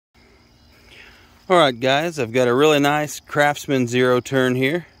Alright guys, I've got a really nice Craftsman zero turn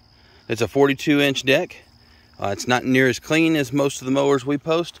here. It's a 42-inch deck. It's not near as clean as most of the mowers we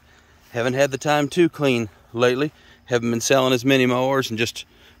post. Haven't had the time to clean lately. Haven't been selling as many mowers and just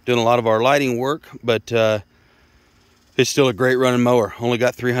doing a lot of our lighting work, but it's still a great running mower. Only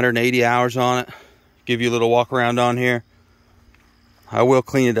got 380 hours on it. Give you a little walk around on here. I will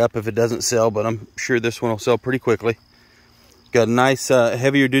clean it up if it doesn't sell, but I'm sure this one will sell pretty quickly. Got a nice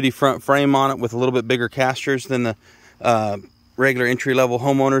heavier duty front frame on it with a little bit bigger casters than the regular entry-level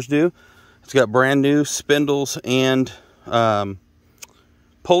homeowners do. It's got brand new spindles and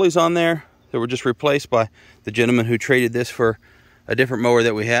pulleys on there that were just replaced by the gentleman who traded this for a different mower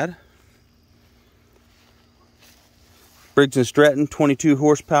that we had. Briggs & Stratton 22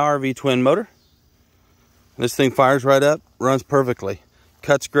 horsepower V-twin motor. This thing fires right up, runs perfectly.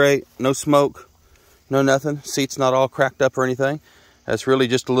 Cuts great, no smoke. No nothing. Seat's not all cracked up or anything. That's really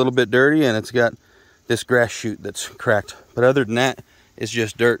just a little bit dirty, and it's got this grass chute that's cracked. But other than that, it's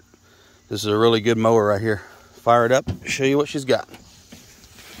just dirt. This is a really good mower right here. Fire it up, show you what she's got.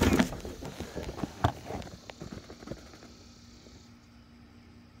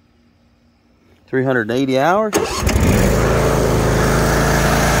 $380 hours.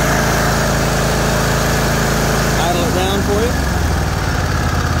 Idle it down for you.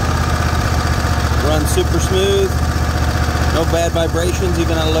 Runs super smooth, no bad vibrations,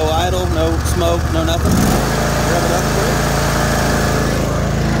 even on low idle, no smoke, no nothing. Rev it up for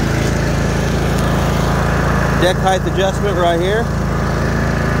you. Deck height adjustment right here.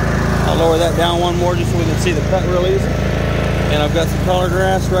 I'll lower that down one more just so we can see the cut real easy. And I've got some taller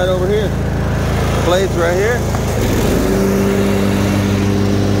grass right over here. Blades right here.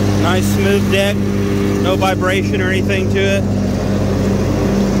 Nice smooth deck, no vibration or anything to it.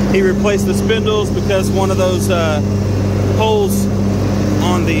 He replaced the spindles because one of those holes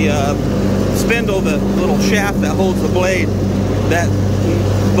on the spindle, the little shaft that holds the blade, that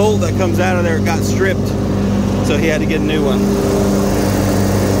bolt that comes out of there got stripped, so he had to get a new one.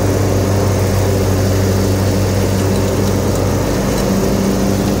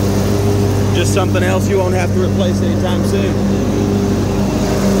 Just something else you won't have to replace anytime soon.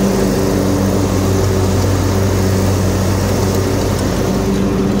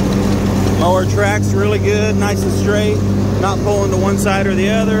 Mower track's really good, nice and straight, not pulling to one side or the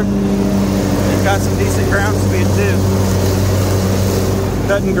other. It's got some decent ground speed too.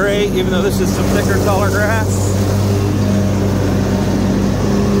 Cutting great, even though this is some thicker, taller grass.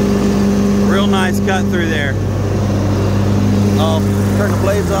 Real nice cut through there. I'll turn the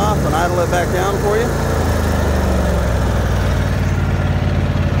blades off and idle it back down for you.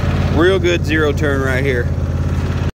 Real good zero turn right here.